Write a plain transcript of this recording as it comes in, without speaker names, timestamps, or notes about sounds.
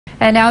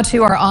And now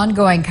to our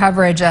ongoing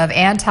coverage of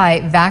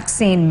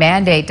anti-vaccine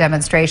mandate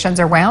demonstrations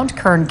around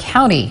Kern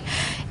County.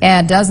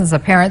 And dozens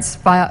of parents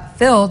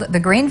filled the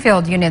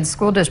Greenfield Union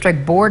School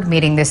District board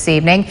meeting this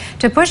evening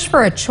to push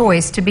for a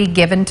choice to be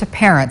given to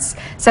parents.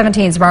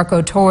 17's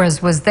Marco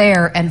Torres was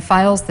there and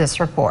files this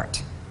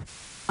report.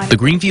 The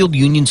Greenfield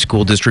Union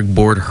School District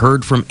Board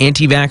heard from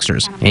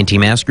anti-vaxxers,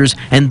 anti-maskers,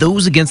 and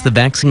those against the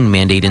vaccine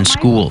mandate in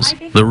schools.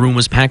 The room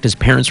was packed as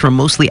parents from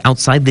mostly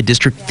outside the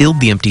district filled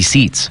the empty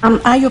seats.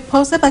 I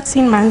oppose the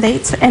vaccine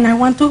mandates, and I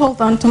want to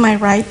hold on to my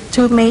right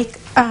to make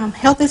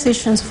health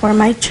decisions for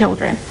my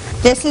children.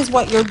 This is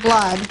what your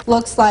blood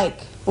looks like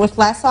with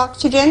less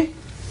oxygen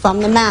from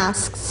the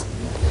masks.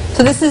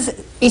 So this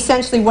is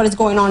essentially what is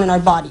going on in our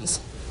bodies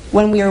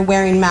when we are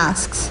wearing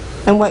masks,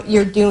 and what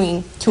you're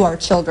doing to our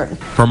children.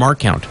 From our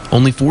count,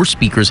 only 4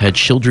 speakers had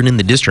children in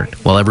the district,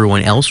 while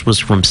everyone else was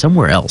from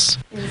somewhere else.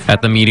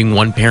 At the meeting,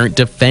 one parent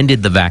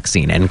defended the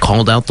vaccine and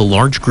called out the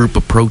large group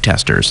of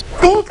protesters.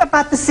 Think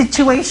about the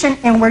situation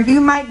and where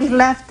you might be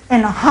left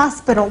in a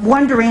hospital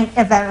wondering if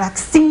a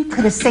vaccine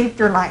could have saved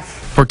your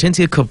life.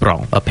 Hortensia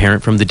Cabral, a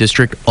parent from the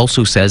district,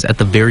 also says at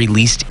the very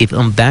least, if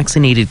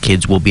unvaccinated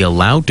kids will be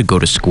allowed to go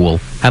to school,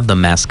 have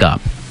them mask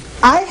up.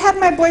 I had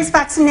my boys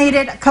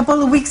vaccinated a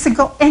couple of weeks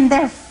ago, and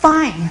they're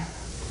fine.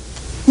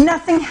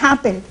 Nothing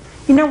happened.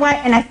 You know what?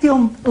 And I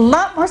feel a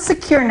lot more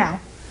secure now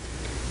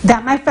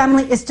that my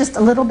family is just a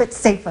little bit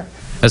safer.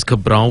 As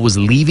Cabral was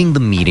leaving the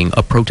meeting,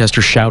 a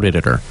protester shouted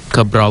at her.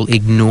 Cabral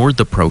ignored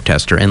the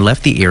protester and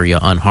left the area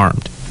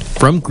unharmed.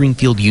 From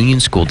Greenfield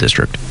Union School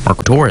District,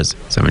 Marco Torres,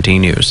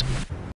 17 News.